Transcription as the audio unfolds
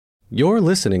You're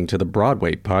listening to the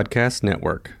Broadway Podcast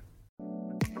Network.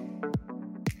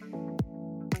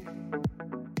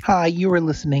 Hi, you are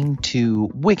listening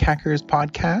to Wig Hackers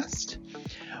Podcast,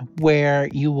 where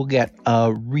you will get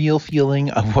a real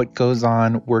feeling of what goes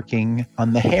on working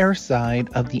on the hair side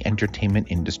of the entertainment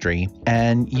industry.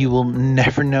 And you will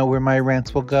never know where my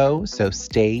rants will go, so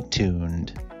stay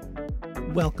tuned.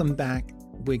 Welcome back,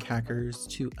 Wig Hackers,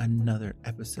 to another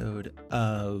episode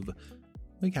of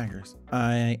Wig Hackers.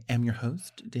 I am your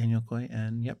host, Daniel Coy,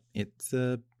 and yep, it's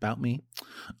about me.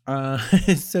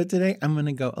 So today I'm going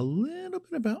to go a little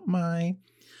bit about my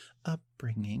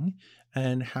upbringing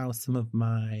and how some of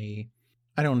my,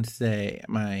 I don't want to say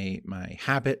my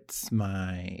habits,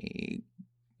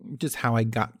 just how I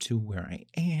got to where I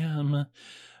am,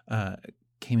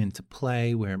 came into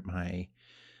play, where my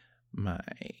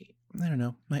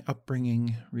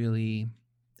upbringing really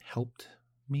helped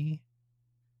me.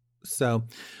 So,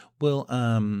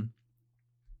 I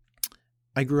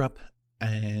grew up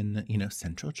in,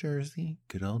 Central Jersey,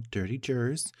 good old dirty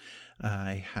Jersey.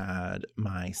 I had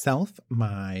myself,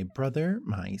 my brother,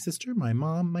 my sister, my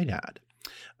mom, my dad.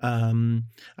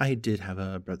 I did have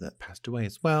a brother that passed away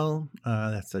as well.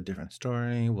 That's a different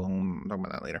story. We'll talk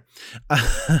about that later.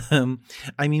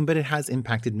 But it has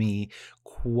impacted me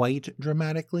quite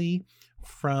dramatically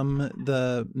from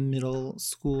the middle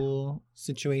school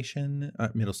situation.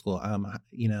 Elementary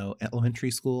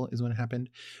school is when it happened.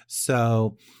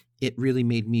 So it really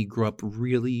made me grow up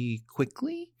really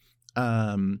quickly.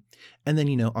 And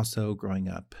then, also growing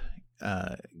up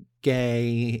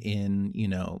gay in,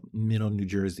 middle New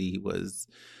Jersey was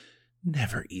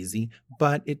never easy,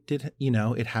 but it did,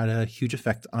 it had a huge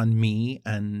effect on me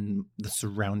and the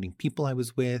surrounding people I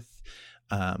was with.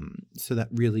 So that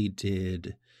really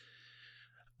did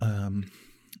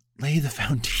lay the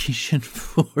foundation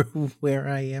for where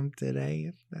I am today,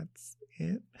 if that's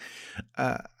it.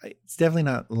 It's definitely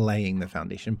not laying the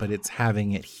foundation, but it's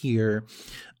having it here.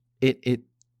 It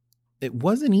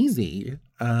wasn't easy,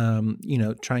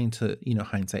 trying to,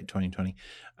 hindsight 2020.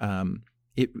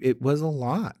 It was a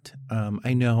lot.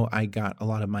 I know I got a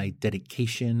lot of my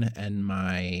dedication and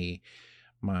my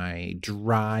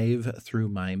drive through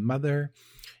my mother,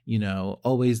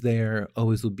 always there,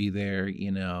 always will be there,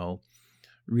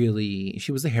 really.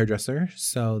 She was a hairdresser.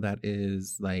 So that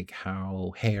is like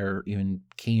how hair even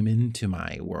came into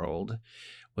my world,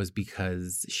 was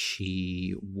because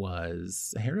she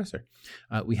was a hairdresser.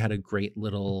 We had a great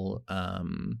little,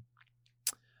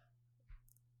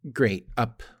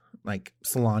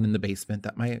 salon in the basement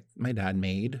that my dad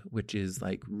made, which is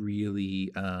like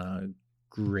really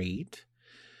great.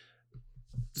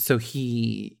 So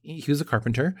he was a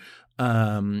carpenter.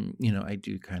 I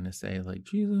do kind of say like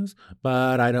Jesus,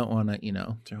 but I don't want to,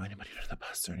 throw anybody under the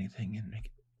bus or anything and make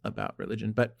it about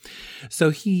religion. But so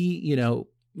he,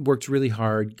 worked really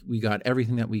hard. We got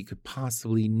everything that we could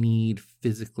possibly need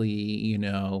physically,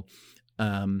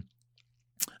 I'm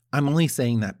only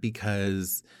saying that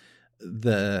because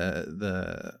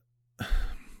the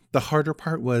harder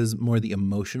part was more the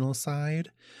emotional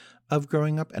side of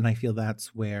growing up. And I feel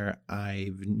that's where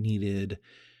I've needed,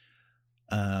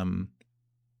 a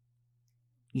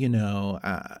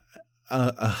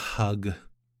hug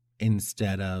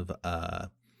instead of,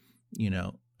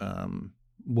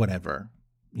 whatever,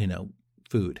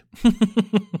 food,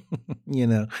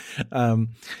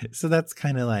 so that's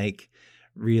kind of like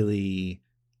really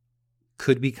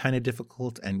could be kind of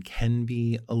difficult and can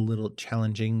be a little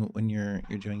challenging when you're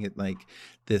doing it like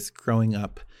this growing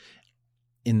up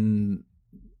in,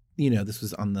 this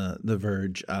was on the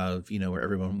verge of, where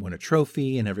everyone won a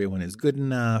trophy and everyone is good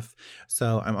enough.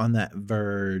 So I'm on that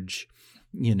verge,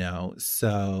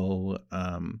 so,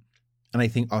 and I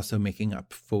think also making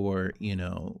up for,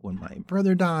 when my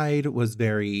brother died was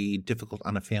very difficult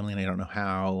on a family. And I don't know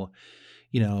how,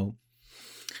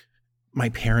 my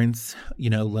parents,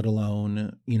 let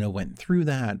alone, went through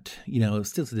that,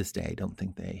 still to this day, I don't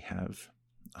think they have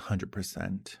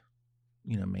 100%,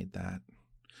 made that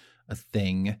a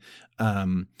thing.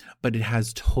 But it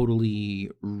has totally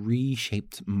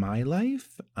reshaped my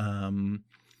life.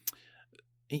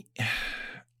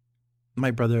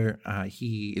 My brother,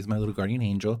 he is my little guardian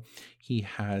angel. He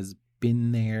has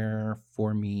been there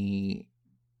for me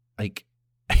like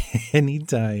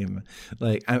anytime.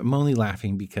 Like, I'm only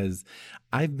laughing because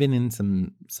I've been in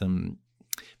some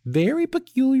very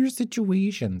peculiar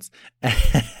situations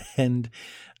and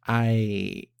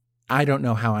I don't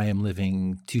know how I am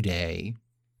living today,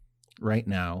 right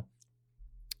now,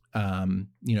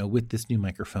 with this new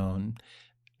microphone.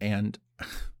 And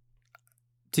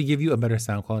to give you a better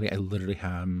sound quality, I literally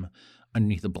am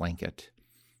underneath a blanket.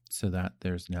 so that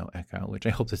there's no echo, which I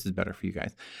hope this is better for you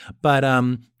guys. But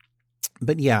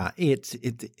yeah, it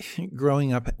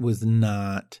growing up was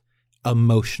not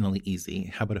emotionally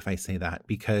easy. How about if I say that?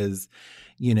 Because,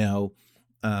 and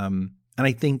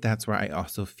I think that's where I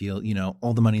also feel,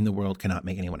 all the money in the world cannot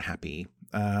make anyone happy.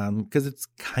 Because it's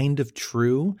kind of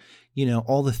true,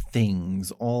 all the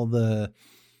things, all the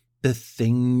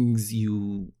things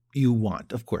you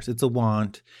want. Of course, it's a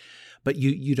want, but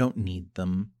you don't need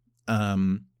them.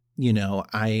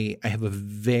 I have a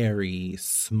very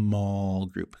small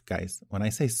group, guys. When I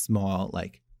say small,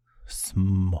 like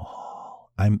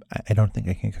small, I don't think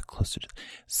I can get closer to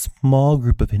small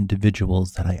group of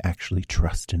individuals that I actually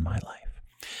trust in my life.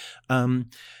 And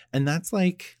that's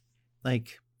like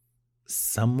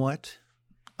somewhat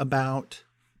about,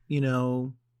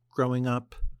 growing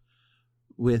up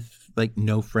with like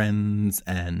no friends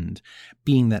and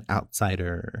being that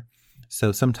outsider.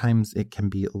 So sometimes it can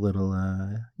be a little,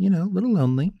 little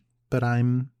lonely, but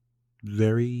I'm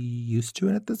very used to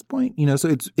it at this point,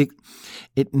 so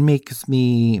it makes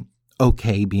me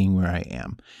okay being where I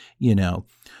am,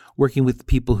 working with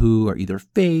people who are either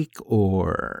fake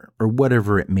or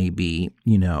whatever it may be,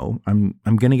 I'm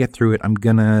going to get through it. I'm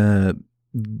going to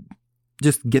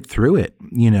just get through it,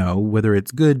 whether it's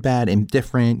good, bad,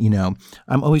 indifferent,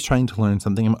 I'm always trying to learn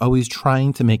something. I'm always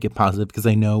trying to make it positive because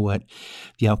I know what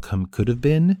the outcome could have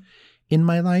been in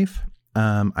my life.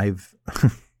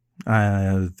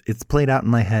 It's played out in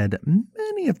my head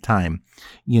many of time,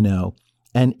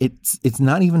 and it's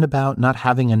not even about not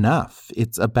having enough.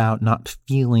 It's about not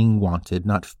feeling wanted,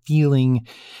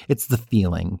 it's the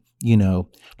feeling,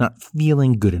 not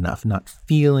feeling good enough, not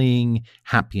feeling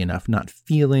happy enough, not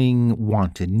feeling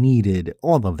wanted, needed,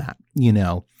 all of that,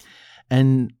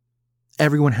 and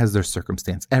everyone has their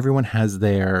circumstance. Everyone has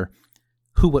their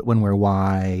who, what, when, where,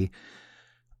 why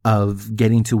of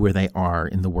getting to where they are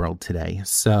in the world today.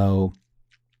 So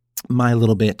my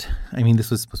little bit, this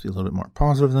was supposed to be a little bit more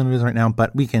positive than it is right now,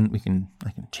 but I can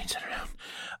change that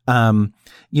around.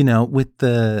 With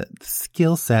the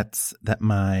skill sets that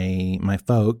my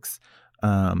folks,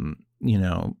 my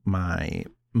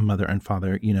mother and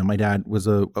father, my dad is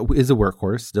a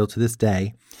workhorse still to this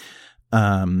day.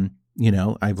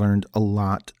 I've learned a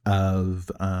lot of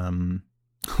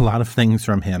things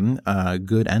from him,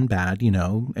 good and bad,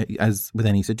 as with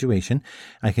any situation.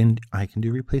 I can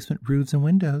do replacement roofs and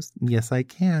windows. Yes, I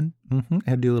can. I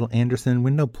had to do a little Anderson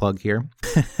window plug here.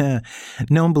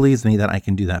 No one believes me that I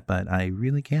can do that, but I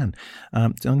really can.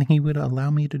 It's the only thing he would allow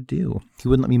me to do. He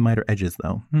wouldn't let me miter edges,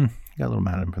 though. Got a little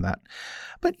mad at him for that.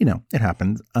 But, it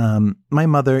happens. My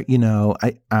mother,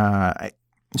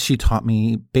 she taught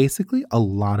me basically a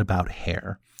lot about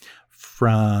hair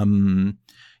from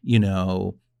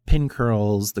pin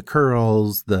curls, the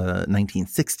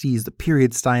 1960s, the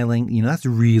period styling, that's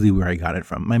really where I got it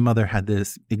from. My mother had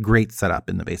this great setup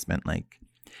in the basement. Like,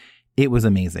 it was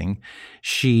amazing.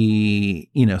 She,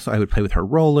 so I would play with her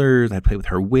rollers. I'd play with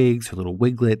her wigs, her little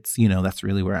wiglets. That's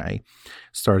really where I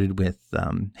started with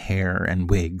hair and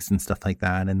wigs and stuff like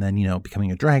that. And then,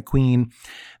 becoming a drag queen,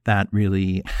 that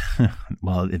really,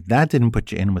 well, if that didn't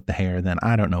put you in with the hair, then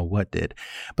I don't know what did.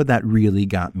 But that really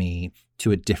got me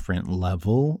to a different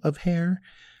level of hair.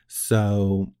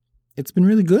 So it's been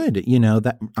really good,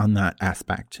 that on that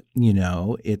aspect,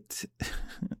 it's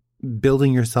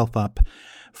building yourself up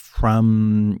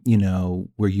from,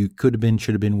 where you could have been,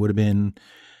 should have been, would have been,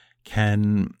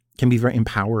 can be very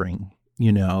empowering,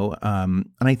 and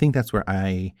I think that's where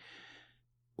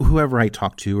whoever I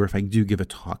talk to, or if I do give a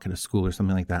talk at a school or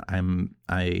something like that,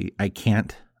 I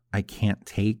can't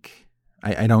take,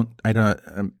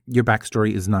 your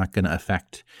backstory is not going to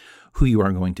affect who you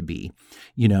are going to be.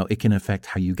 It can affect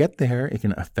how you get there. It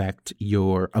can affect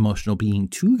your emotional being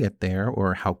to get there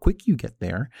or how quick you get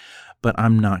there. But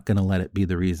I'm not going to let it be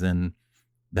the reason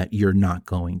that you're not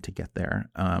going to get there.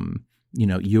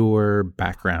 Your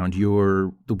background,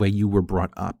 the way you were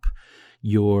brought up,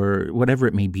 your whatever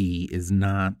it may be is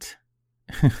not,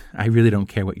 I really don't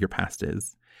care what your past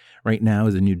is. Right now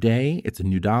is a new day. It's a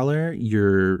new dollar.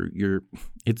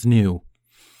 It's new.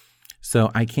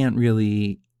 So I can't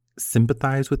really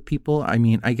sympathize with people. I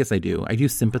guess I do. I do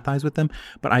sympathize with them,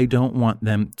 but I don't want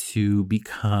them to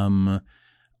become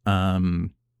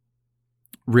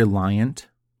reliant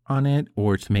on it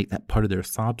or to make that part of their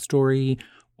sob story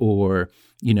or,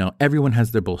 everyone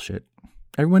has their bullshit.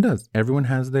 Everyone does. Everyone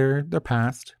has their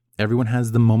past. Everyone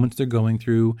has the moments they're going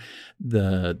through,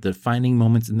 the defining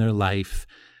moments in their life,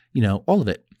 all of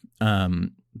it.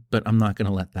 But I'm not going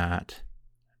to let that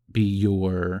be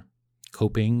your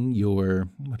coping, your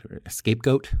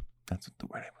scapegoat. That's the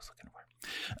word I was looking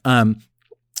for.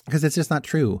 Because it's just not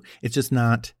true. It's just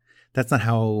not, that's not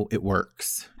how it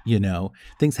works.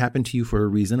 Things happen to you for a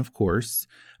reason, of course.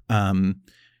 And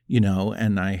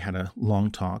I had a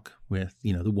long talk with,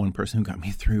 the one person who got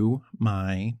me through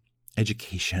my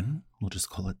education. We'll just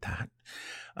call it that.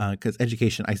 Because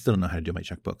education, I still don't know how to do my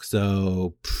checkbook.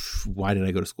 So why did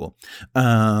I go to school?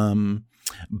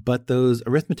 But those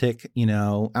arithmetic,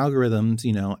 algorithms,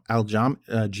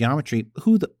 geometry,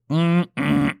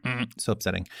 so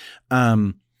upsetting.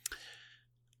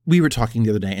 We were talking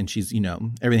the other day and she's,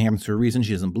 everything happens for a reason.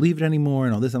 She doesn't believe it anymore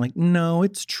and all this. I'm like, no,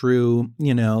 it's true.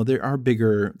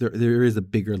 There is a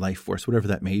bigger life force, whatever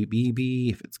that may be,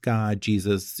 if it's God,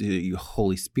 Jesus, your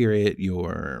Holy Spirit,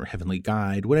 your heavenly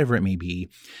guide, whatever it may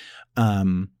be.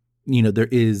 There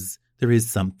is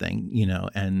something,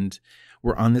 and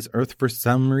we're on this earth for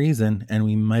some reason and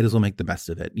we might as well make the best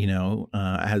of it,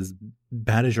 as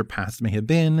bad as your past may have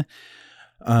been.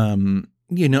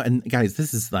 And guys,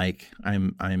 this is like,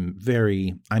 I'm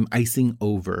icing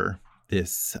over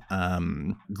this,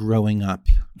 growing up,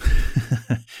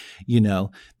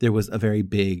 there was a very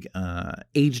big,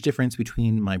 age difference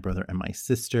between my brother and my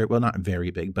sister. Well, not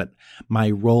very big, but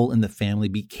my role in the family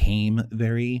became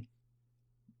very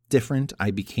different.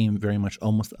 I became very much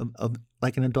almost of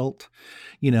like an adult,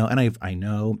 and I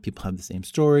know people have the same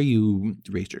story. You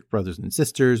raised your brothers and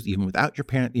sisters, even without your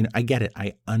parent, I get it.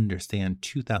 I understand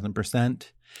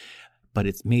 2000%, but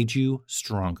it's made you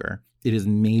stronger. It has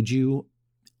made you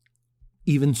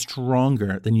even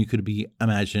stronger than you could be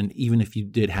imagined, even if you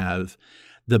did have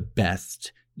the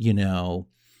best,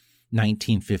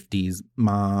 1950s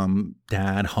mom,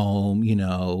 dad, home,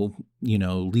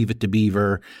 Leave It to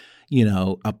Beaver,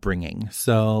 upbringing.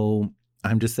 So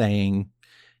I'm just saying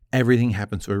everything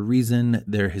happens for a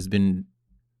reason.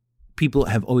 People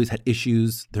have always had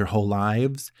issues their whole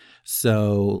lives.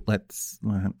 So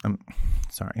I'm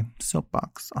sorry,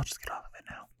 soapbox. I'll just get off of it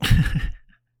now.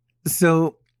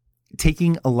 So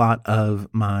taking a lot of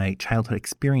my childhood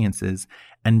experiences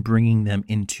and bringing them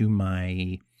into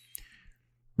my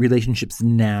relationships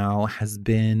now has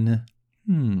been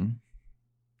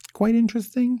quite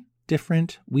interesting.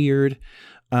 Different, weird,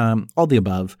 all the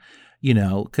above,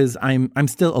 because I'm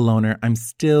still a loner. I'm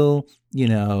still,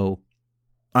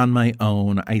 on my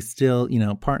own. I still,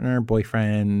 partner,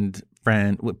 boyfriend,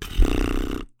 friend,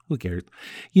 who cares?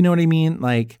 You know what I mean?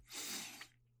 Like,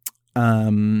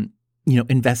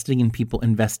 investing in people,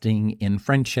 investing in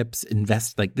friendships,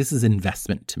 this is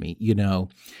investment to me.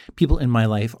 People in my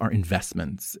life are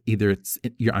investments. Either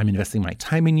I'm investing my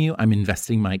time in you. I'm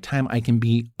investing my time. I can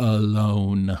be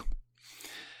alone.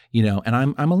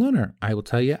 And I'm a loner. I will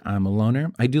tell you, I'm a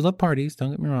loner. I do love parties.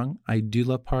 Don't get me wrong. I do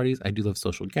love parties. I do love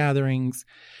social gatherings,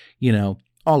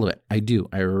 all of it. I do.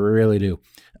 I really do.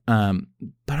 But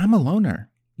I'm a loner.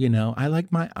 I like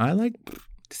to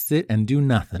sit and do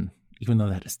nothing, even though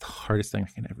that is the hardest thing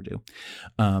I can ever do.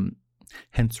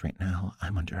 Hence right now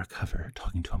I'm under a cover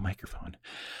talking to a microphone.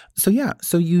 So yeah.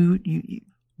 So you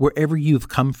wherever you've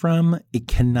come from, it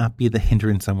cannot be the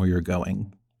hindrance on where you're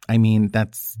going. I mean,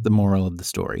 that's the moral of the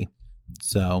story.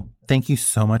 So thank you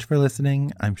so much for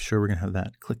listening. I'm sure we're going to have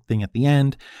that click thing at the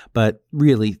end, but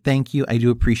really, thank you. I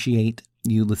do appreciate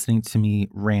you listening to me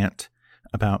rant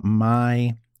about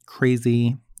my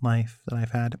crazy life that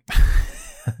I've had.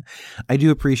 I do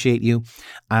appreciate you.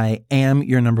 I am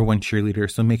your number one cheerleader,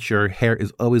 so make sure hair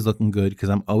is always looking good because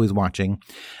I'm always watching.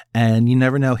 And you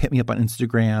never know, hit me up on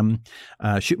Instagram,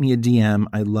 shoot me a DM.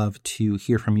 I love to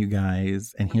hear from you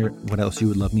guys and hear what else you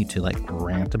would love me to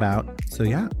rant about. So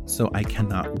yeah, so I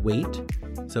cannot wait.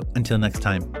 So until next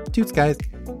time, toots guys.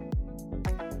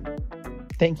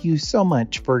 Thank you so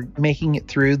much for making it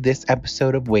through this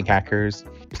episode of Wig Hackers.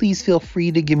 Please feel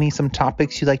free to give me some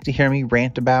topics you'd like to hear me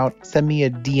rant about. Send me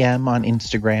a DM on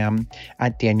Instagram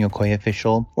at Daniel Coy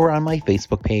Official or on my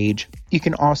Facebook page. You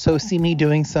can also see me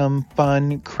doing some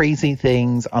fun, crazy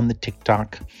things on the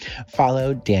TikTok.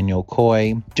 Follow Daniel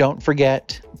Coy. Don't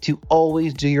forget to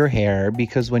always do your hair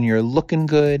because when you're looking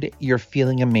good, you're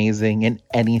feeling amazing and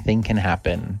anything can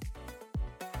happen.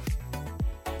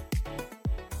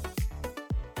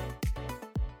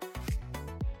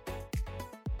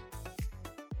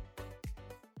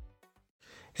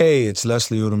 Hey, it's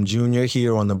Leslie Odom Jr.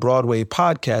 here on the Broadway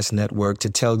Podcast Network to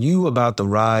tell you about the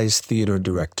Rise Theater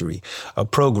Directory, a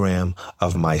program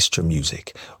of Maestro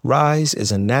Music. Rise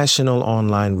is a national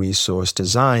online resource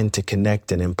designed to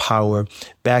connect and empower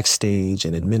backstage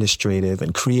and administrative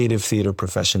and creative theater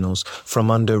professionals from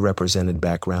underrepresented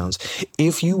backgrounds.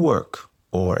 If you work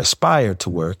or aspire to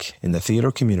work in the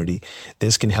theater community,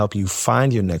 this can help you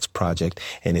find your next project.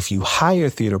 And if you hire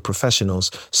theater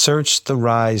professionals, search the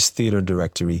Rise Theater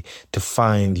Directory to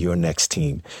find your next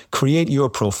team. Create your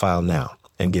profile now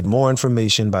And get more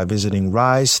information by visiting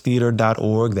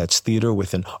risetheater.org. That's theater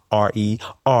with an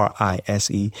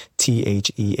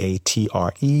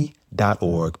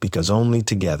RERISETHEATRE.org, because only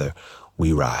together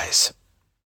we rise.